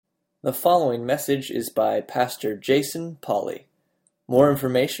The following message is by Pastor Jason Pauley. More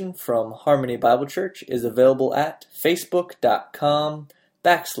information from Harmony Bible Church is available at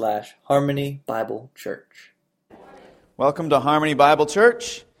facebook.com/Harmony Bible Church. Welcome to Harmony Bible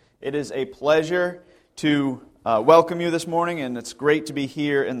Church. It is a pleasure to welcome you this morning, and it's great to be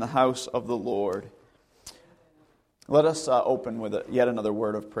here in the house of the Lord. Let us open with yet another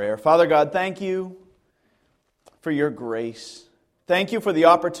word of prayer. Father God, thank you for your grace. Thank you for the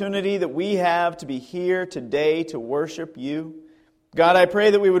opportunity that we have to be here today to worship you. God, I pray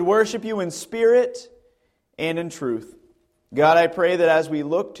that we would worship you in spirit and in truth. God, I pray that as we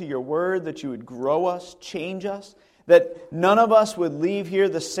look to your word, that you would grow us, change us, that none of us would leave here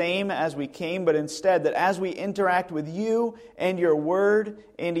the same as we came, but instead that as we interact with you and your word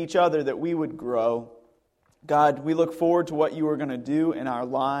and each other, that we would grow. God, we look forward to what you are going to do in our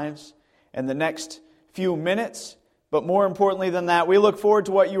lives in the next few minutes. But more importantly than that, we look forward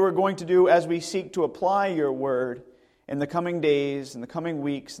to what you are going to do as we seek to apply your word in the coming days, in the coming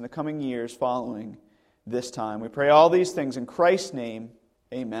weeks, in the coming years following this time. We pray all these things in Christ's name.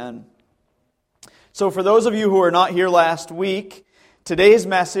 Amen. So for those of you who were not here last week, today's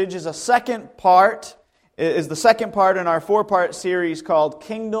message is the second part in our four-part series called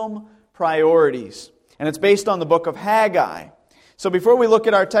Kingdom Priorities. And it's based on the book of Haggai. So before we look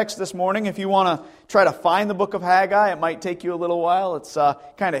at our text this morning, if you want to try to find the book of Haggai, it might take you a little while. It's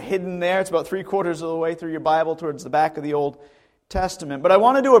kind of hidden there. It's about 3/4 of the way through your Bible towards the back of the Old Testament. But I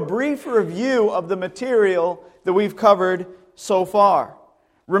want to do a brief review of the material that we've covered so far.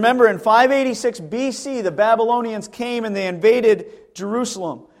 Remember, in 586 BC, the Babylonians came and they invaded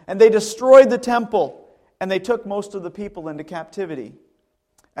Jerusalem. And they destroyed the temple. And they took most of the people into captivity.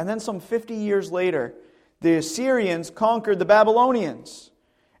 And then some 50 years later, the Assyrians conquered the Babylonians.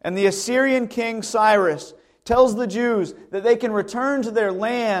 And the Assyrian king Cyrus tells the Jews that they can return to their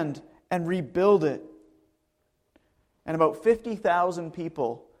land and rebuild it. And about 50,000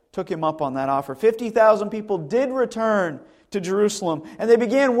 people took him up on that offer. 50,000 people did return to Jerusalem. And they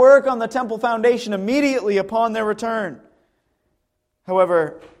began work on the temple foundation immediately upon their return.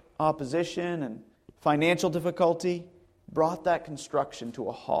 However, opposition and financial difficulty brought that construction to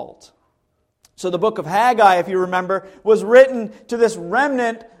a halt. So the book of Haggai, if you remember, was written to this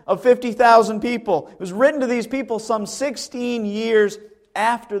remnant of 50,000 people. It was written to these people some 16 years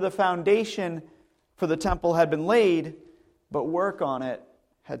after the foundation for the temple had been laid, but work on it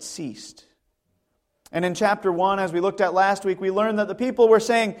had ceased. And in chapter 1, as we looked at last week, we learned that the people were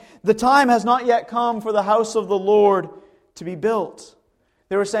saying, the time has not yet come for the house of the Lord to be built.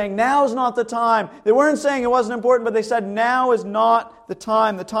 They were saying, now is not the time. They weren't saying it wasn't important, but they said, now is not the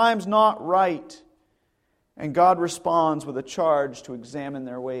time. The time's not right. And God responds with a charge to examine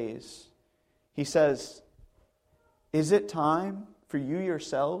their ways. He says, is it time for you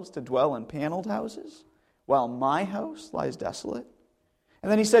yourselves to dwell in paneled houses, while my house lies desolate?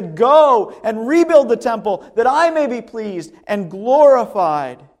 And then he said, go and rebuild the temple, that I may be pleased and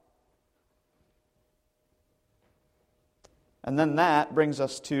glorified. And then that brings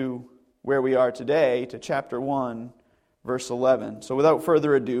us to where we are today, to chapter 1, verse 11. So without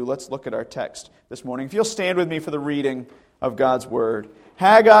further ado, let's look at our text this morning. If you'll stand with me for the reading of God's Word.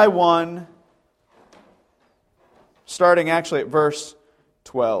 Haggai 1, starting actually at verse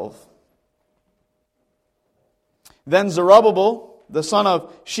 12. Then Zerubbabel, the son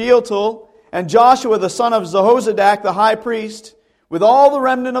of Shealtiel, and Joshua, the son of Jehozadak, the high priest, with all the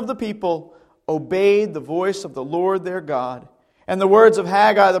remnant of the people, obeyed the voice of the Lord their God, and the words of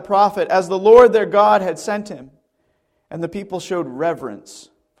Haggai the prophet, as the Lord their God had sent him. And the people showed reverence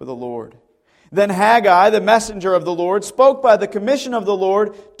for the Lord. Then Haggai, the messenger of the Lord, spoke by the commission of the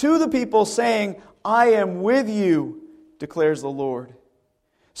Lord to the people, saying, I am with you, declares the Lord.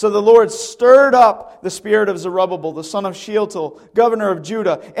 So the Lord stirred up the spirit of Zerubbabel, the son of Shealtiel, governor of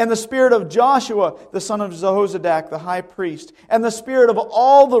Judah, and the spirit of Joshua, the son of Jehozadak, the high priest, and the spirit of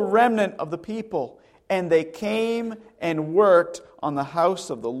all the remnant of the people. And they came and worked on the house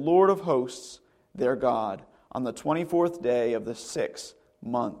of the Lord of hosts, their God, on the 24th day of the 6th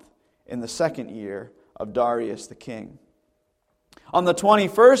month, in the 2nd year of Darius the king. On the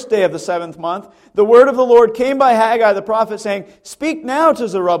 21st day of the 7th month, the word of the Lord came by Haggai the prophet, saying, speak now to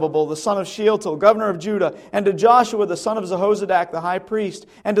Zerubbabel, the son of Shealtiel, governor of Judah, and to Joshua, the son of Jehozadak, the high priest,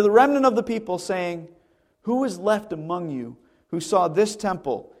 and to the remnant of the people, saying, who is left among you who saw this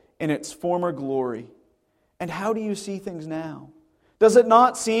temple in its former glory? And how do you see things now? Does it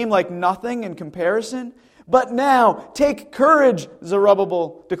not seem like nothing in comparison? But now, take courage,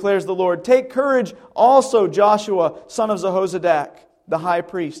 Zerubbabel, declares the Lord. Take courage also, Joshua, son of Jehozadak, the high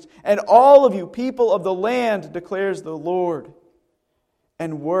priest, and all of you people of the land, declares the Lord.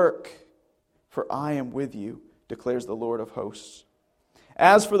 and work, for I am with you, declares the Lord of hosts.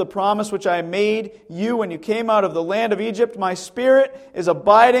 As for the promise which I made you when you came out of the land of Egypt, my Spirit is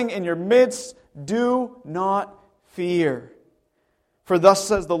abiding in your midst. Do not fear. For thus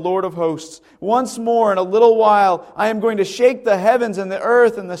says the Lord of hosts, once more in a little while I am going to shake the heavens and the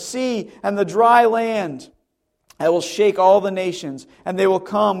earth and the sea and the dry land. I will shake all the nations, and they will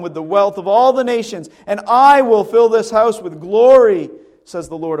come with the wealth of all the nations, and I will fill this house with glory, says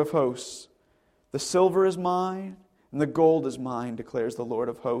the Lord of hosts. The silver is mine, and the gold is mine, declares the Lord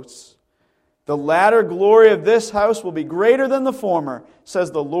of hosts. The latter glory of this house will be greater than the former,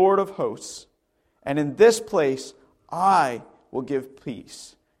 says the Lord of hosts. And in this place I will give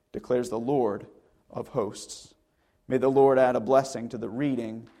peace, declares the Lord of hosts. May the Lord add a blessing to the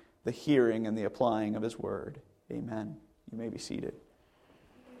reading, the hearing, and the applying of His word. Amen. You may be seated.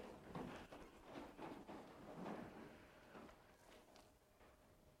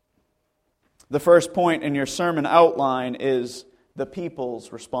 The first point in your sermon outline is the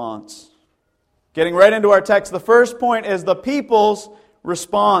people's response. Getting right into our text, the first point is the people's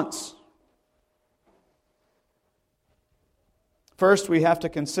response. First, we have to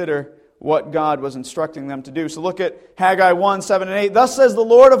consider what God was instructing them to do. So look at Haggai 1, 7 and 8. Thus says the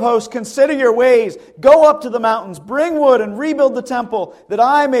Lord of hosts, consider your ways, go up to the mountains, bring wood and rebuild the temple, that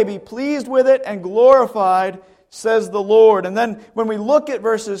I may be pleased with it and glorified, says the Lord. And then when we look at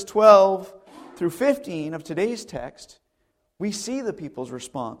verses 12 through 15 of today's text, we see the people's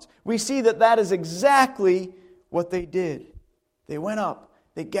response. We see that that is exactly what they did. They went up,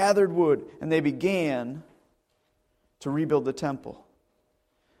 they gathered wood, and they began to rebuild the temple.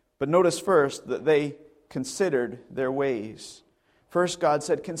 But notice first that they considered their ways. First God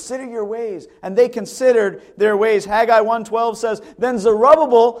said, consider your ways. And they considered their ways. Haggai 1:12 says, then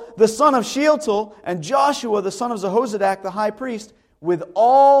Zerubbabel, the son of Shealtiel, and Joshua, the son of Jehozadak, the high priest, with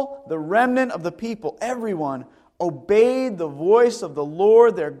all the remnant of the people, everyone, obeyed the voice of the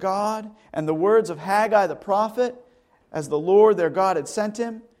Lord their God and the words of Haggai the prophet, as the Lord their God had sent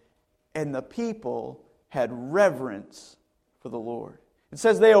him. And the people had reverence for the Lord. It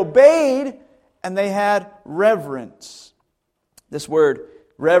says they obeyed and they had reverence. This word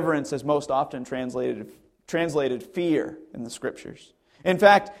reverence is most often translated fear in the Scriptures. In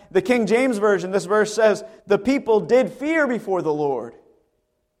fact, the King James Version, this verse says, the people did fear before the Lord.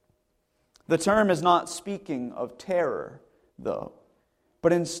 The term is not speaking of terror, though,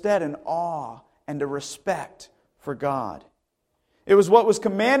 but instead an awe and a respect for God. It was what was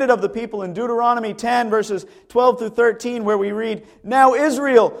commanded of the people in Deuteronomy 10, verses 12 through 13, where we read, now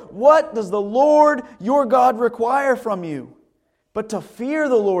Israel, what does the Lord your God require from you? But to fear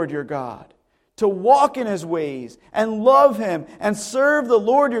the Lord your God, to walk in His ways, and love Him, and serve the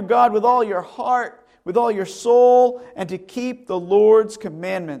Lord your God with all your heart, with all your soul, and to keep the Lord's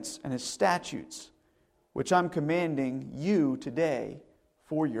commandments and His statutes, which I'm commanding you today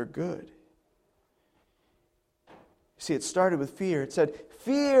for your good. See, it started with fear. It said,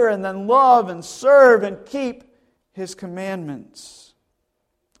 fear and then love and serve and keep His commandments.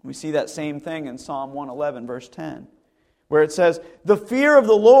 We see that same thing in Psalm 111, verse 10, where it says, the fear of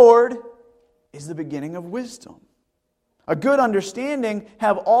the Lord is the beginning of wisdom. A good understanding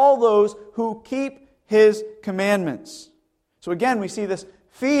have all those who keep His commandments. So again, we see this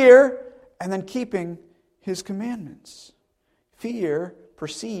fear and then keeping His commandments. Fear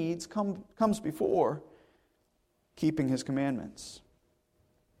precedes, comes before keeping His commandments.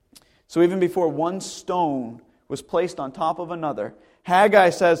 So even before one stone was placed on top of another, Haggai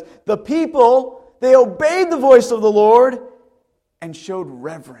says, the people, they obeyed the voice of the Lord and showed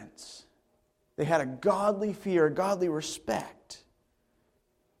reverence. They had a godly fear, a godly respect.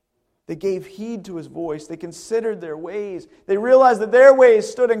 They gave heed to His voice. They considered their ways. They realized that their ways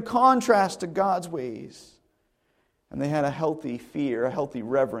stood in contrast to God's ways. And they had a healthy fear, a healthy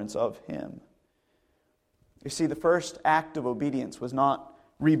reverence of Him. You see, the first act of obedience was not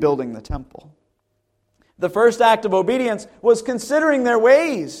rebuilding the temple. The first act of obedience was considering their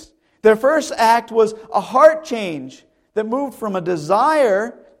ways. Their first act was a heart change that moved from a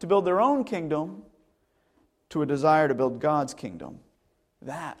desire to build their own kingdom to a desire to build God's kingdom.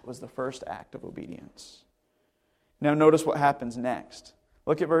 That was the first act of obedience. Now notice what happens next.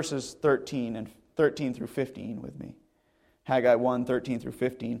 Look at verses 13 through 15 with me. Haggai 1, 13 through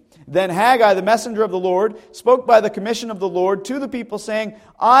 15. Then Haggai, the messenger of the Lord, spoke by the commission of the Lord to the people, saying,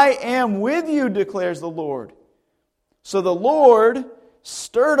 I am with you, declares the Lord. So the Lord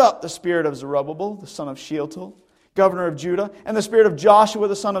stirred up the spirit of Zerubbabel, the son of Shealtiel, governor of Judah, and the spirit of Joshua,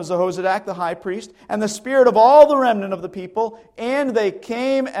 the son of Jehozadak, the high priest, and the spirit of all the remnant of the people, and they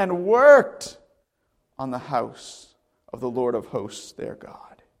came and worked on the house of the Lord of hosts, their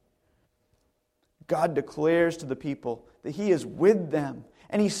God. God declares to the people that He is with them,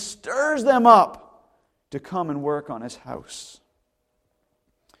 and He stirs them up to come and work on His house.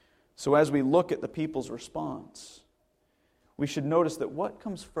 So as we look at the people's response, we should notice that what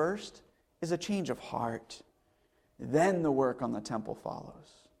comes first is a change of heart. Then the work on the temple follows.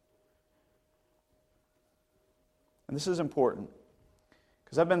 And this is important,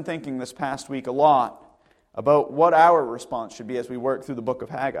 because I've been thinking this past week a lot about what our response should be as we work through the book of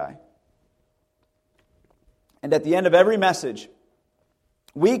Haggai. And at the end of every message,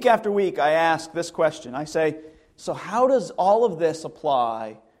 week after week, I ask this question. I say, so how does all of this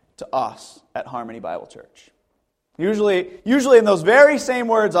apply to us at Harmony Bible Church? Usually in those very same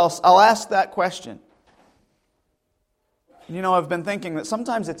words, I'll ask that question. You know, I've been thinking that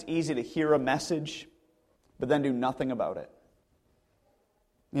sometimes it's easy to hear a message, but then do nothing about it.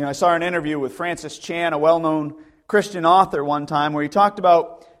 You know, I saw an interview with Francis Chan, a well-known Christian author, one time, where he talked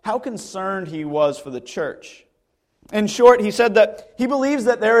about how concerned he was for the church. In short, he said that he believes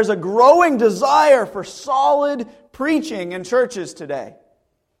that there is a growing desire for solid preaching in churches today.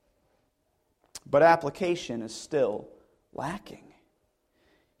 But application is still lacking.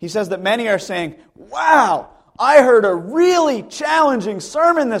 He says that many are saying, wow, I heard a really challenging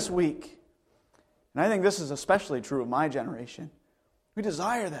sermon this week. And I think this is especially true of my generation. We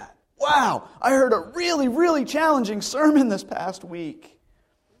desire that. Wow, I heard a really, really challenging sermon this past week.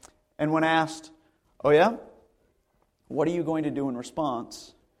 And when asked, oh yeah? What are you going to do in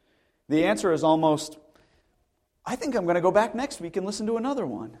response? The answer is almost, I think I'm going to go back next week and listen to another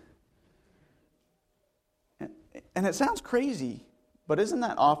one. And it sounds crazy, but isn't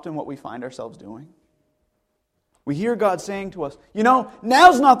that often what we find ourselves doing? We hear God saying to us, you know,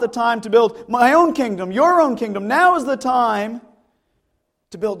 now's not the time to build my own kingdom, your own kingdom. Now is the time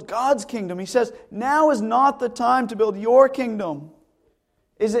to build God's kingdom. He says, now is not the time to build your kingdom.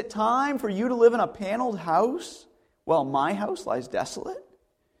 Is it time for you to live in a paneled house while my house lies desolate?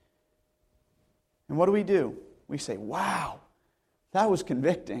 And what do? We say, wow, that was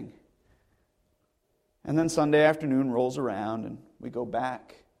convicting. And then Sunday afternoon rolls around and we go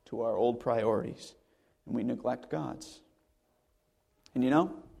back to our old priorities and we neglect God's. And you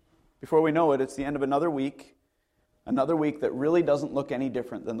know, before we know it, it's the end of another week that really doesn't look any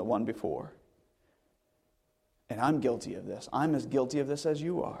different than the one before. And I'm guilty of this. I'm as guilty of this as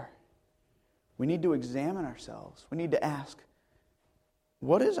you are. We need to examine ourselves. We need to ask,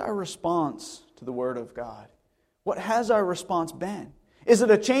 what is our response to the Word of God? What has our response been? Is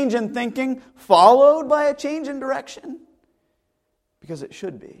it a change in thinking followed by a change in direction? Because it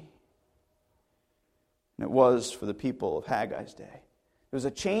should be. And it was for the people of Haggai's day. There was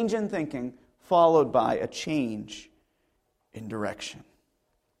a change in thinking followed by a change in direction.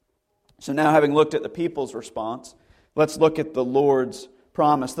 So now, having looked at the people's response, let's look at the Lord's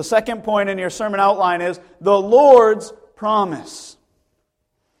promise. The second point in your sermon outline is the Lord's promise.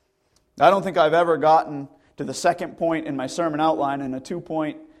 I don't think I've ever gotten to the second point in my sermon outline in a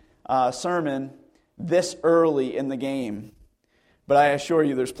 2-point sermon this early in the game. But I assure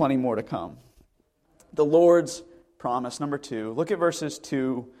you there's plenty more to come. The Lord's promise, number 2. Look at verses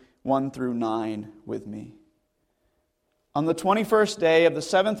 2, 1 through 9 with me. On the 21st day of the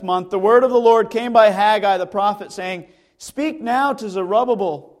 7th month, the word of the Lord came by Haggai the prophet, saying, Speak now to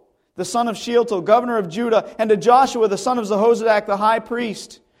Zerubbabel, the son of Shealtiel, governor of Judah, and to Joshua, the son of Jehozadak, the high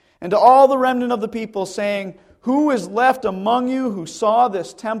priest, and to all the remnant of the people, saying, Who is left among you who saw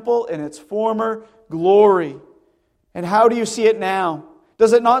this temple in its former glory? And how do you see it now?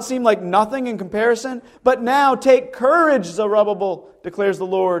 Does it not seem like nothing in comparison? But now take courage, Zerubbabel, declares the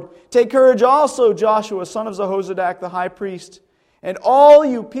Lord. Take courage also, Joshua, son of Jehozadak, the high priest. And all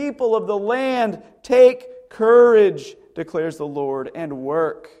you people of the land, take courage, declares the Lord, and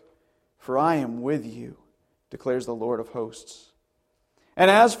work. For I am with you, declares the Lord of hosts. And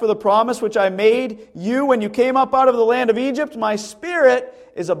as for the promise which I made you when you came up out of the land of Egypt, my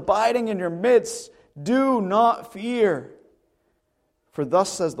Spirit is abiding in your midst. Do not fear. For thus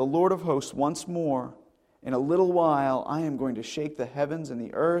says the Lord of hosts once more, in a little while I am going to shake the heavens and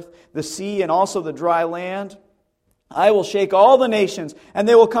the earth, the sea and also the dry land. I will shake all the nations, and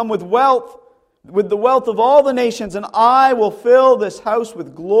they will come with wealth, with the wealth of all the nations, and I will fill this house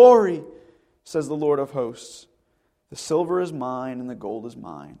with glory, says the Lord of hosts. The silver is mine and the gold is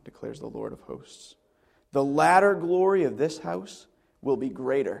mine, declares the Lord of hosts. The latter glory of this house will be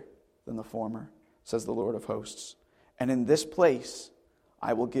greater than the former, says the Lord of hosts. And in this place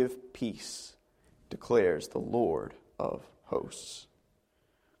I will give peace, declares the Lord of hosts.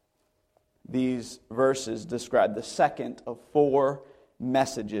 These verses describe the second of 4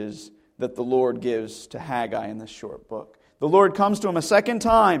 messages that the Lord gives to Haggai in this short book. The Lord comes to him a second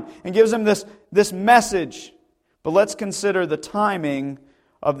time and gives him this message. But let's consider the timing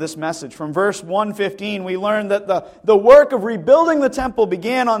of this message. From verse 115, we learn that the work of rebuilding the temple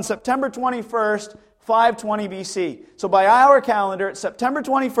began on September 21st, 520 BC. So by our calendar, it's September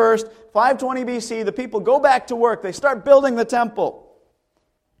 21st, 520 BC. The people go back to work. They start building the temple.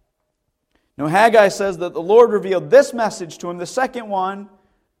 Now Haggai says that the Lord revealed this message to him, the second one,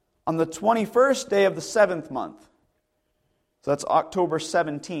 on the 21st day of the 7th month. So that's October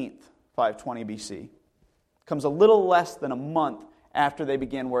 17th, 520 BC. Comes a little less than a month after they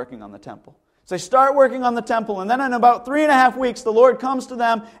began working on the temple. So they start working on the temple, and then in about 3.5 weeks, the Lord comes to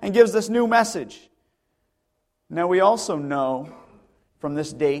them and gives this new message. Now we also know from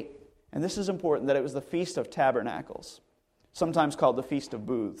this date, and this is important, that it was the Feast of Tabernacles, sometimes called the Feast of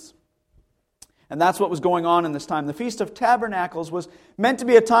Booths. And that's what was going on in this time. The Feast of Tabernacles was meant to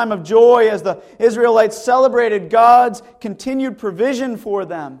be a time of joy as the Israelites celebrated God's continued provision for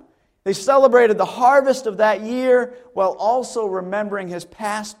them. They celebrated the harvest of that year while also remembering His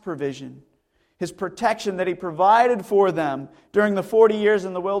past provision, His protection that He provided for them during the 40 years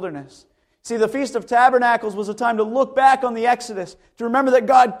in the wilderness. See, the Feast of Tabernacles was a time to look back on the Exodus, to remember that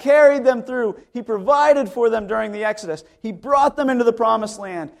God carried them through. He provided for them during the Exodus. He brought them into the Promised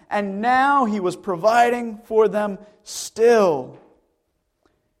Land, and now He was providing for them still.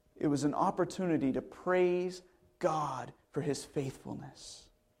 It was an opportunity to praise God for His faithfulness.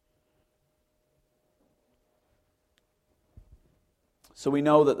 So we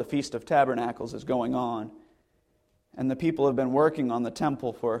know that the Feast of Tabernacles is going on, and the people have been working on the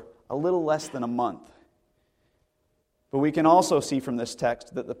temple for a little less than a month. But we can also see from this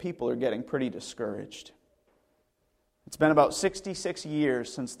text that the people are getting pretty discouraged. It's been about 66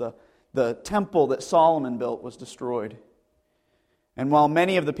 years since the temple that Solomon built was destroyed. And while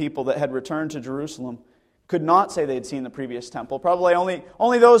many of the people that had returned to Jerusalem could not say they'd seen the previous temple, probably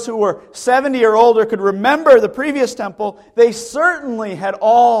only those who were 70 or older could remember the previous temple, they certainly had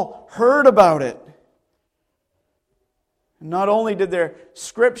all heard about it. Not only did their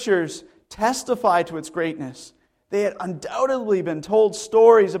scriptures testify to its greatness, they had undoubtedly been told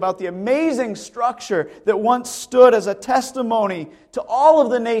stories about the amazing structure that once stood as a testimony to all of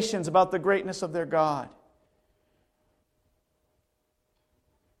the nations about the greatness of their God.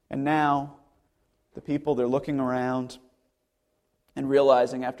 And now, the people, they're looking around and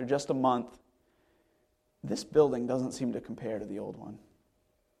realizing after just a month, this building doesn't seem to compare to the old one.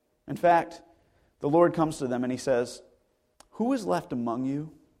 In fact, the Lord comes to them and He says, "Who is left among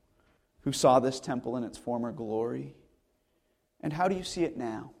you who saw this temple in its former glory? And how do you see it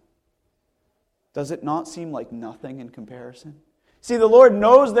now? Does it not seem like nothing in comparison?" See, the Lord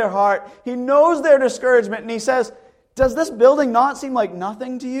knows their heart. He knows their discouragement. And He says, "Does this building not seem like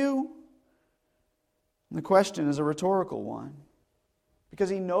nothing to you?" And the question is a rhetorical one, because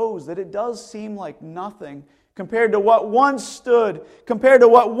He knows that it does seem like nothing compared to what once stood, compared to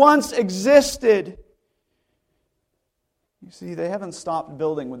what once existed. You see, they haven't stopped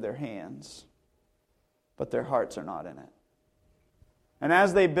building with their hands, but their hearts are not in it. And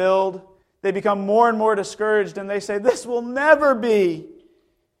as they build, they become more and more discouraged, and they say, "This will never be.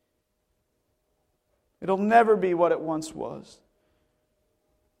 It'll never be what it once was."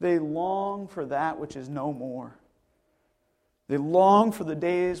 They long for that which is no more. They long for the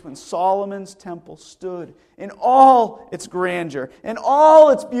days when Solomon's temple stood in all its grandeur, in all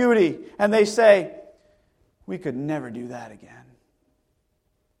its beauty, and they say, "We could never do that again."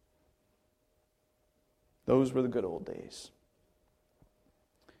 Those were the good old days.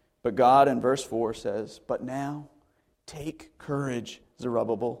 But God in verse 4 says, "But now take courage,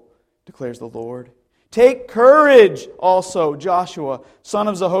 Zerubbabel, declares the Lord. Take courage also, Joshua, son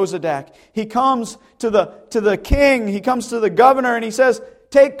of Jehozadak." He comes to the king, he comes to the governor, and he says,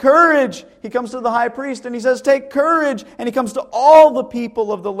 "Take courage." He comes to the high priest and he says, "Take courage." And he comes to all the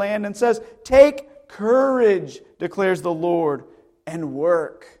people of the land and says, "Take courage, declares the Lord, and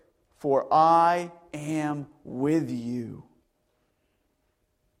work, for I am with you."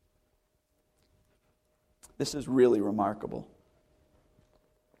 This is really remarkable.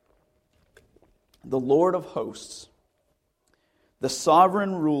 The Lord of hosts, the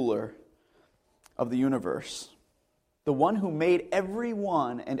sovereign ruler of the universe, the one who made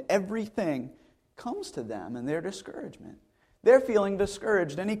everyone and everything, comes to them in their discouragement. They're feeling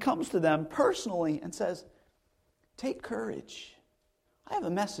discouraged, and He comes to them personally and says, "Take courage. I have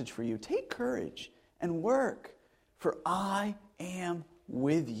a message for you. Take courage and work, for I am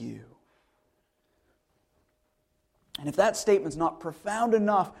with you." And if that statement's not profound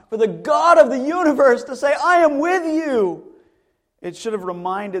enough for the God of the universe to say, "I am with you," It should have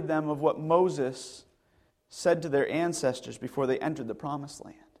reminded them of what Moses said to their ancestors before they entered the promised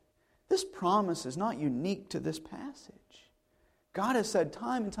land. This promise is not unique to this passage. God has said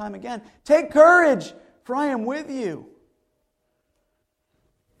time and time again, take courage, for I am with you.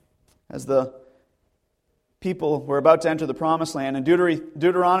 As the people were about to enter the promised land, in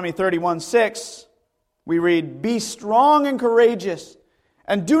Deuteronomy 31:6, we read, be strong and courageous,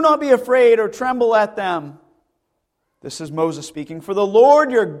 and do not be afraid or tremble at them. This is Moses speaking. For the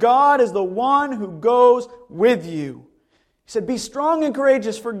Lord your God is the one who goes with you. He said, be strong and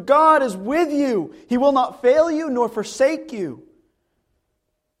courageous, for God is with you. He will not fail you nor forsake you.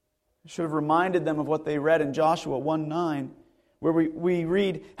 I should have reminded them of what they read in Joshua 1:9, where we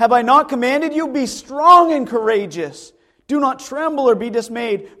read, have I not commanded you? Be strong and courageous. Do not tremble or be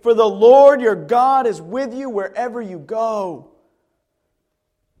dismayed, for the Lord your God is with you wherever you go.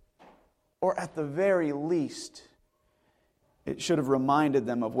 Or at the very least, it should have reminded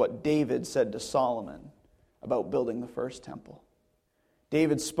them of what David said to Solomon about building the first temple.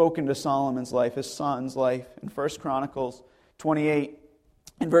 David spoke into Solomon's life, his son's life, in 1 Chronicles 28,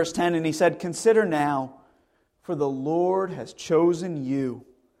 in verse 10, and he said, consider now, for the Lord has chosen you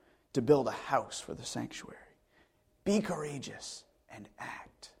to build a house for the sanctuary. Be courageous and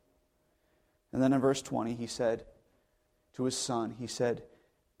act. And then in verse 20, he said to his son, he said,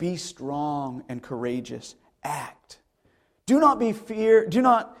 be strong and courageous, act. Do not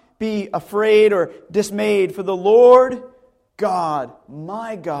be afraid or dismayed, for the Lord God,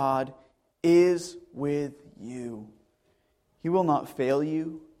 my God, is with you. He will not fail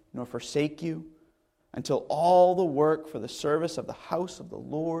you nor forsake you until all the work for the service of the house of the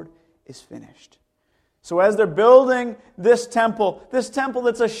Lord is finished. So as they're building this temple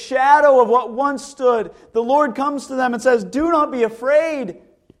that's a shadow of what once stood, the Lord comes to them and says, do not be afraid.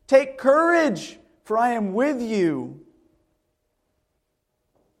 Take courage, for I am with you.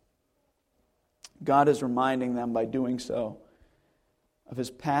 God is reminding them by doing so of His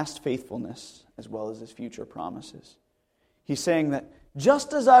past faithfulness as well as His future promises. He's saying that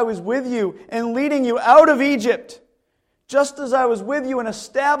just as I was with you in leading you out of Egypt, just as I was with you in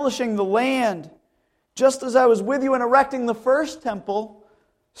establishing the land, just as I was with you in erecting the first temple,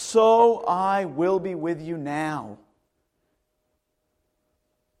 so I will be with you now.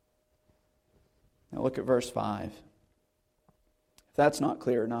 Now look at verse 5. If that's not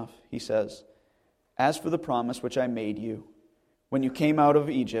clear enough, he says, as for the promise which I made you, when you came out of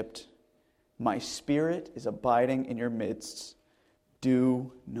Egypt, my Spirit is abiding in your midst.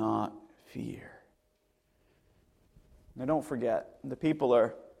 Do not fear. Now don't forget, the people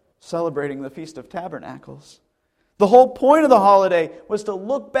are celebrating the Feast of Tabernacles. The whole point of the holiday was to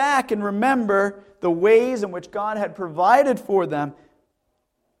look back and remember the ways in which God had provided for them.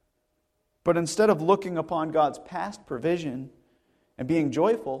 But instead of looking upon God's past provision and being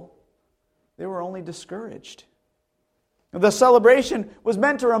joyful, they were only discouraged. The celebration was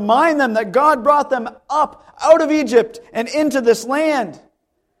meant to remind them that God brought them up out of Egypt and into this land.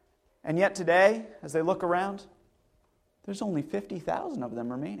 And yet today, as they look around, there's only 50,000 of them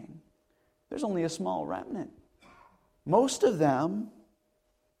remaining. There's only a small remnant. Most of them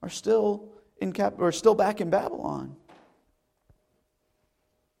are still back in Babylon.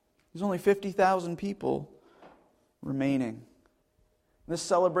 There's only 50,000 people remaining. This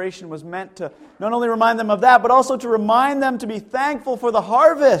celebration was meant to not only remind them of that, but also to remind them to be thankful for the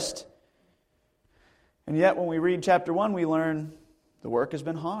harvest. And yet, when we read chapter 1, we learn the work has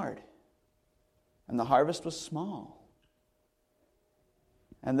been hard, and the harvest was small.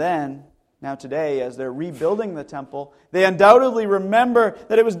 And then, now today, as they're rebuilding the temple, they undoubtedly remember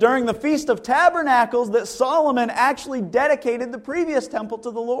that it was during the Feast of Tabernacles that Solomon actually dedicated the previous temple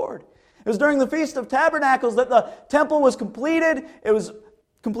to the Lord. It was during the Feast of Tabernacles that the temple was completed. It was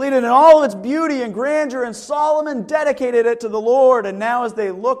completed in all of its beauty and grandeur, and Solomon dedicated it to the Lord. And now as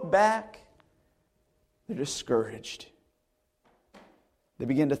they look back, they're discouraged. They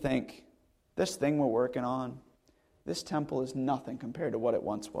begin to think, this thing we're working on, this temple is nothing compared to what it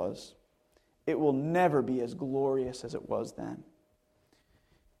once was. It will never be as glorious as it was then.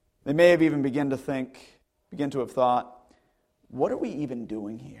 They may have even begin to have thought, what are we even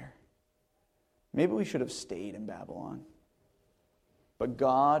doing here? Maybe we should have stayed in Babylon. But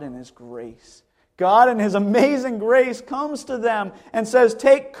God in His grace, God in His amazing grace comes to them and says,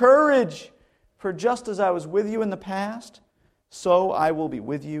 take courage, for just as I was with you in the past, so I will be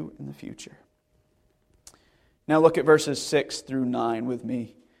with you in the future. Now look at verses 6 through 9 with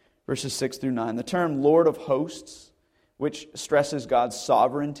me. Verses 6 through 9. The term Lord of Hosts, which stresses God's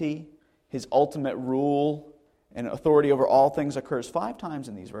sovereignty, His ultimate rule and authority over all things, occurs 5 times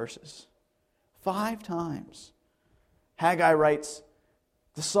in these verses. 5 times. Haggai writes,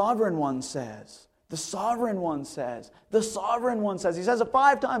 the sovereign one says, the sovereign one says, the sovereign one says. He says it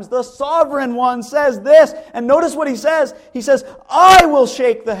 5 times. The sovereign one says this. And notice what he says. He says, I will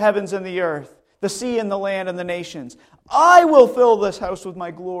shake the heavens and the earth, the sea and the land and the nations. I will fill this house with my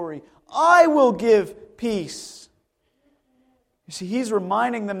glory. I will give peace. You see, he's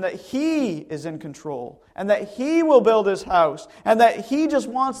reminding them that he is in control and that he will build his house and that he just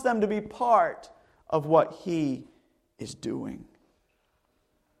wants them to be part of what he is doing.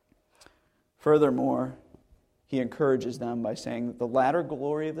 Furthermore, he encourages them by saying that the latter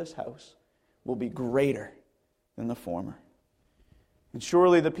glory of this house will be greater than the former. And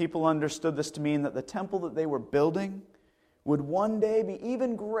surely the people understood this to mean that the temple that they were building would one day be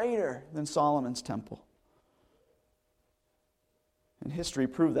even greater than Solomon's temple. And history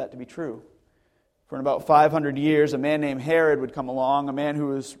proved that to be true. For in about 500 years, a man named Herod would come along, a man who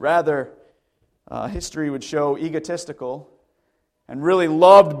was rather, history would show, egotistical, and really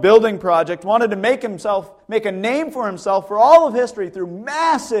loved building projects, wanted to make a name for himself for all of history through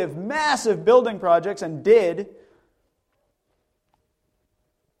massive, massive building projects, and did.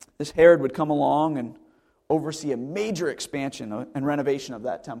 This Herod would come along and oversee a major expansion and renovation of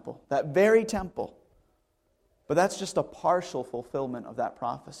that temple, that very temple. But that's just a partial fulfillment of that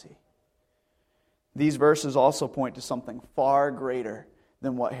prophecy. These verses also point to something far greater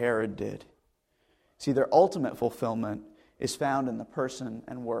than what Herod did. See, their ultimate fulfillment is found in the person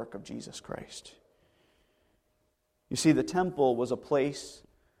and work of Jesus Christ. You see, the temple was a place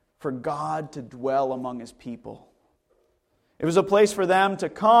for God to dwell among His people. It was a place for them to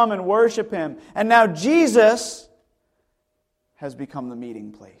come and worship Him. And now Jesus has become the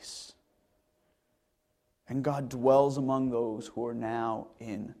meeting place. And God dwells among those who are now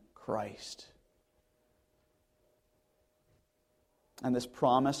in Christ. And this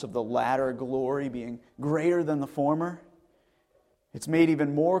promise of the latter glory being greater than the former, it's made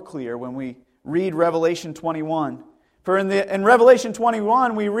even more clear when we read Revelation 21. For in Revelation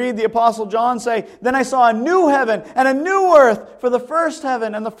 21, we read the Apostle John say, "Then I saw a new heaven and a new earth, for the first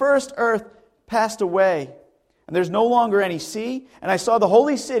heaven and the first earth passed away. And there's no longer any sea. And I saw the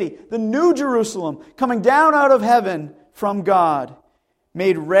holy city, the new Jerusalem, coming down out of heaven from God,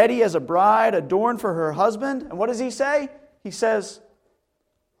 made ready as a bride adorned for her husband." And what does he say? He says,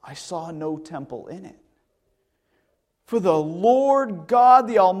 "I saw no temple in it. For the Lord God,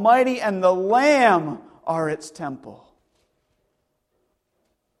 the Almighty, and the Lamb are its temple."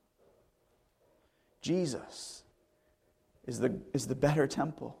 Jesus is the better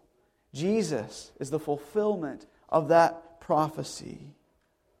temple. Jesus is the fulfillment of that prophecy.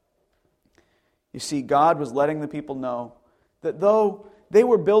 You see, God was letting the people know that though they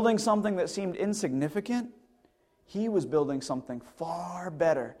were building something that seemed insignificant, He was building something far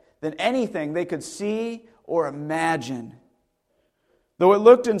better than anything they could see or imagine. Though it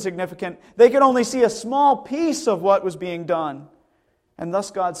looked insignificant, they could only see a small piece of what was being done. And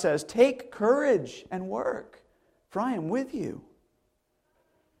thus God says, "Take courage and work, for I am with you."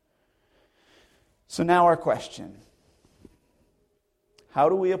 So now our question. How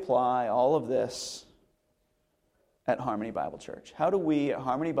do we apply all of this at Harmony Bible Church? How do we at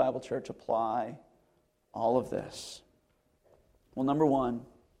Harmony Bible Church apply all of this? Well, number one,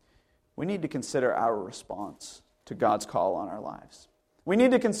 we need to consider our response to God's call on our lives. We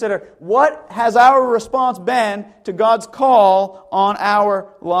need to consider, what has our response been to God's call on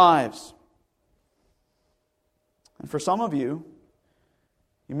our lives? And for some of you,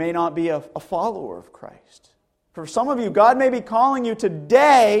 you may not be a follower of Christ. For some of you, God may be calling you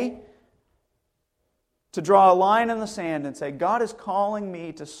today to draw a line in the sand and say, God is calling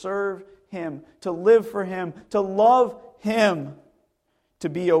me to serve Him, to live for Him, to love Him, to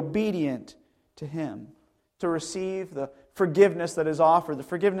be obedient to Him, to receive the forgiveness that is offered, the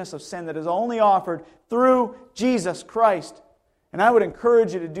forgiveness of sin that is only offered through Jesus Christ. And I would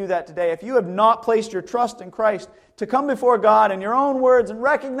encourage you to do that today. If you have not placed your trust in Christ, to come before God in your own words and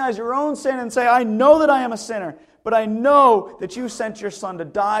recognize your own sin and say, I know that I am a sinner, but I know that you sent your Son to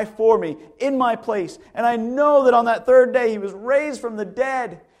die for me in my place. And I know that on that third day He was raised from the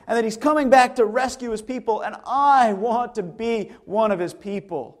dead and that He's coming back to rescue His people, and I want to be one of His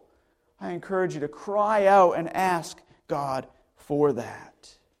people. I encourage you to cry out and ask God for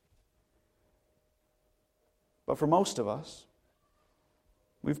that. But for most of us,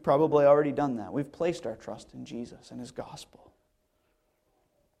 we've probably already done that. We've placed our trust in Jesus and His gospel.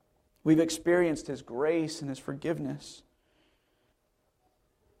 We've experienced His grace and His forgiveness.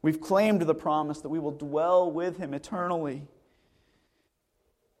 We've claimed the promise that we will dwell with Him eternally.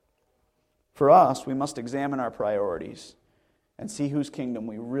 For us, we must examine our priorities and see whose kingdom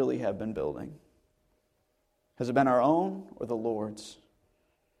we really have been building. Has it been our own or the Lord's?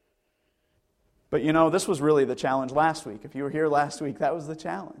 But this was really the challenge last week. If you were here last week, that was the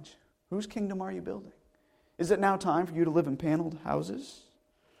challenge. Whose kingdom are you building? Is it now time for you to live in paneled houses?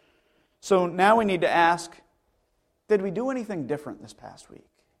 So now we need to ask, did we do anything different this past week?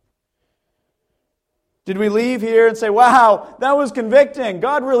 Did we leave here and say, wow, that was convicting.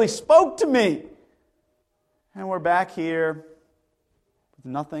 God really spoke to me. And we're back here with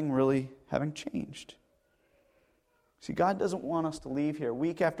nothing really having changed. See, God doesn't want us to leave here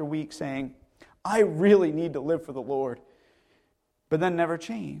week after week saying, I really need to live for the Lord, but then never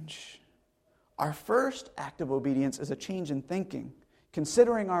change. Our first act of obedience is a change in thinking,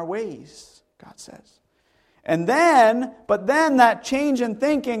 considering our ways, God says. But then that change in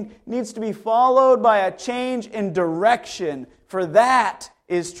thinking needs to be followed by a change in direction, for that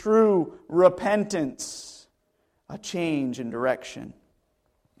is true repentance, a change in direction.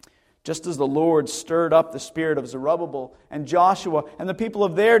 Just as the Lord stirred up the spirit of Zerubbabel and Joshua and the people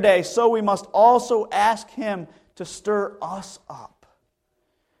of their day, so we must also ask Him to stir us up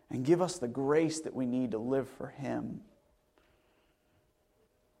and give us the grace that we need to live for Him.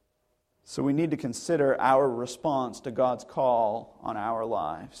 So we need to consider our response to God's call on our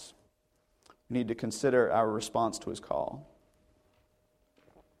lives. We need to consider our response to His call.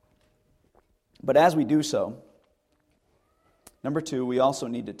 But as we do so, number 2, we also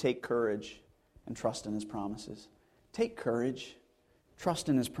need to take courage and trust in His promises. Take courage, trust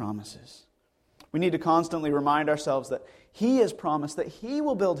in His promises. We need to constantly remind ourselves that He has promised that He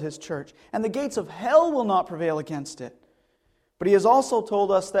will build His church, and the gates of hell will not prevail against it. But He has also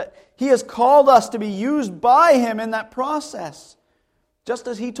told us that He has called us to be used by Him in that process. Just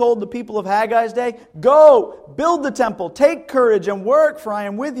as He told the people of Haggai's day, go, build the temple, take courage and work, for I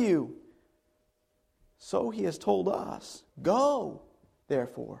am with you. So He has told us, go,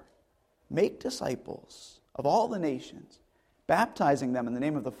 therefore, make disciples of all the nations, baptizing them in the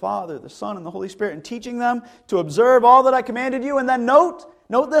name of the Father, the Son, and the Holy Spirit, and teaching them to observe all that I commanded you. And then note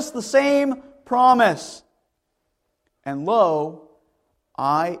this, the same promise. And lo,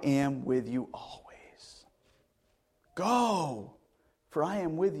 I am with you always. Go, for I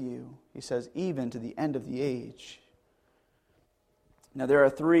am with you, He says, even to the end of the age. Now, there are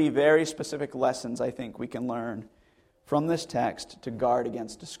 3 very specific lessons I think we can learn from this text to guard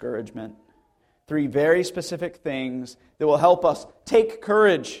against discouragement. 3 very specific things that will help us take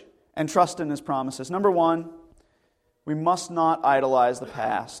courage and trust in His promises. Number 1, we must not idolize the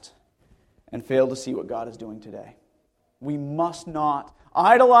past and fail to see what God is doing today. We must not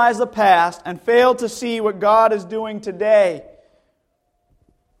idolize the past and fail to see what God is doing today.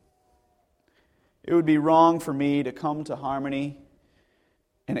 It would be wrong for me to come to Harmony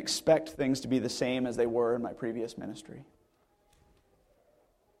and expect things to be the same as they were in my previous ministry.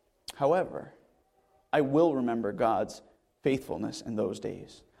 However, I will remember God's faithfulness in those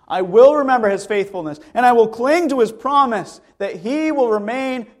days. I will remember His faithfulness, and I will cling to His promise that He will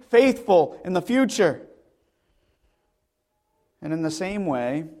remain faithful in the future. And in the same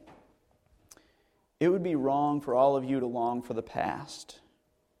way, it would be wrong for all of you to long for the past.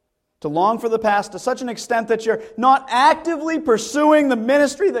 To long for the past to such an extent that you're not actively pursuing the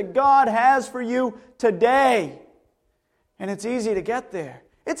ministry that God has for you today. And it's easy to get there.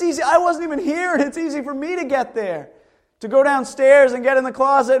 It's easy. I wasn't even here, and it's easy for me to get there. To go downstairs and get in the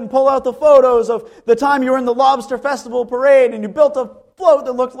closet and pull out the photos of the time you were in the Lobster Festival parade and you built a float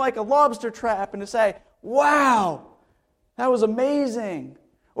that looked like a lobster trap, and to say, wow, that was amazing.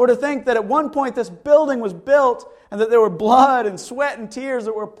 Or to think that at one point this building was built and that there were blood and sweat and tears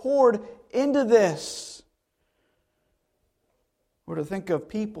that were poured into this. Or to think of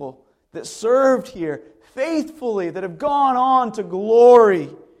people that served here faithfully, that have gone on to glory.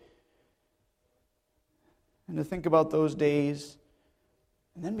 And to think about those days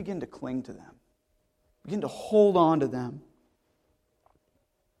and then begin to cling to them. Begin to hold on to them.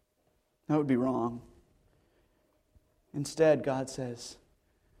 That would be wrong. Instead, God says,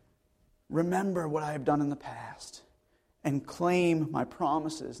 remember what I have done in the past and claim my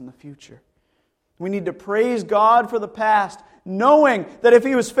promises in the future. We need to praise God for the past, knowing that if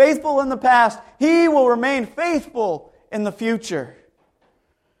He was faithful in the past, He will remain faithful in the future.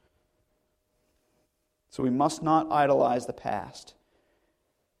 So we must not idolize the past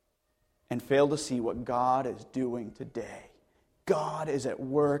and fail to see what God is doing today. God is at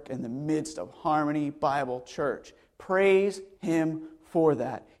work in the midst of Harmony Bible Church. Praise Him for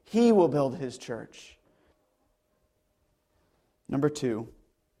that. He will build His church. Number 2,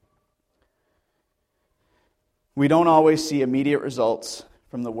 we don't always see immediate results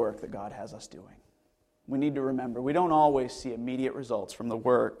from the work that God has us doing. We need to remember, we don't always see immediate results from the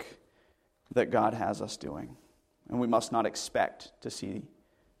work that God has us doing. and we must not expect to see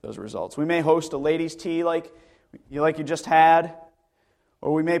those results. We may host a ladies' tea like you just had,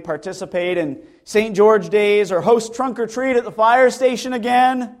 or we may participate in St. George Days or host trunk or treat at the fire station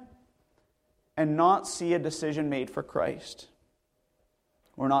again and not see a decision made for Christ,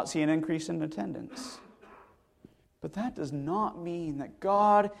 or not see an increase in attendance. But that does not mean that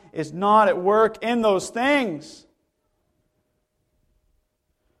God is not at work in those things.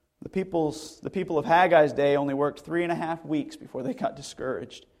 The people of Haggai's day only worked 3.5 weeks before they got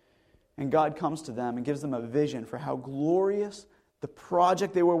discouraged. And God comes to them and gives them a vision for how glorious the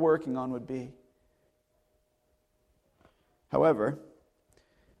project they were working on would be. However,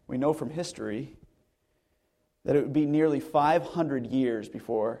 we know from history that it would be nearly 500 years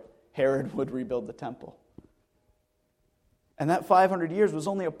before Herod would rebuild the temple. And that 500 years was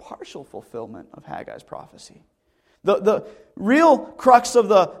only a partial fulfillment of Haggai's prophecy. The real crux of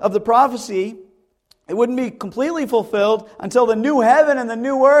the prophecy, it wouldn't be completely fulfilled until the new heaven and the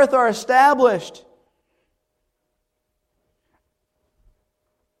new earth are established.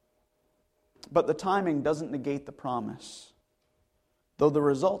 But the timing doesn't negate the promise. Though the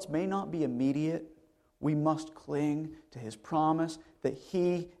results may not be immediate, we must cling to His promise that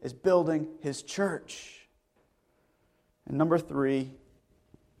He is building His church. And number 3,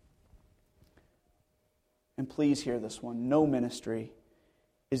 and please hear this one, no ministry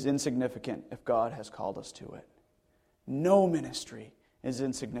is insignificant if God has called us to it. No ministry is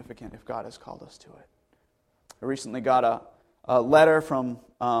insignificant if God has called us to it. I recently got a letter from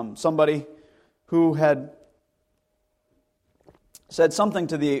somebody who had said something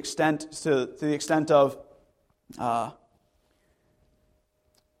to the extent of,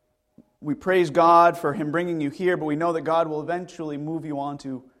 we praise God for Him bringing you here, but we know that God will eventually move you on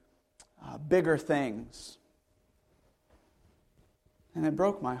to bigger things. And it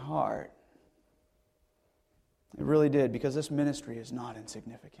broke my heart. It really did, because this ministry is not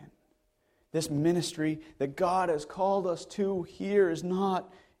insignificant. This ministry that God has called us to here is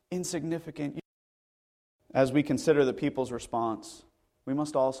not insignificant. As we consider the people's response, we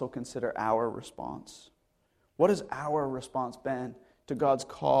must also consider our response. What has our response been to God's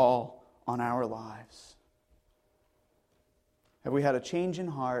call on our lives? Have we had a change in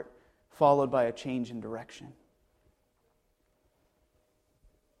heart followed by a change in direction?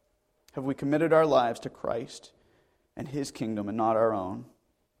 Have we committed our lives to Christ and His kingdom and not our own?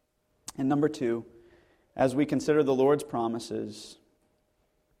 And number 2, as we consider the Lord's promises,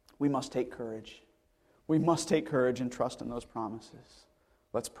 we must take courage. We must take courage and trust in those promises.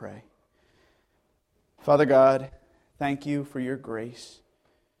 Let's pray. Father God, thank You for Your grace.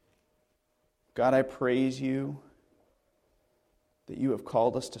 God, I praise You that You have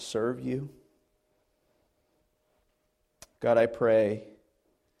called us to serve You. God, I pray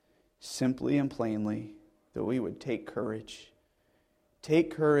simply and plainly that we would take courage.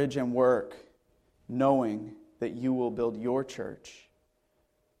 Take courage and work, knowing that You will build Your church.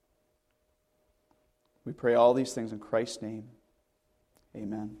 We pray all these things in Christ's name.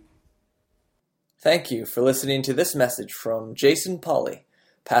 Amen. Thank you for listening to this message from Jason Pauley,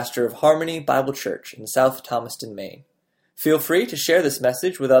 pastor of Harmony Bible Church in South Thomaston, Maine. Feel free to share this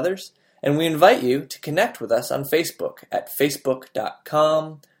message with others, and we invite you to connect with us on Facebook at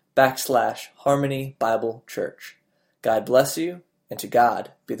facebook.com/Harmony Bible Church. God bless you, and to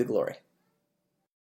God be the glory.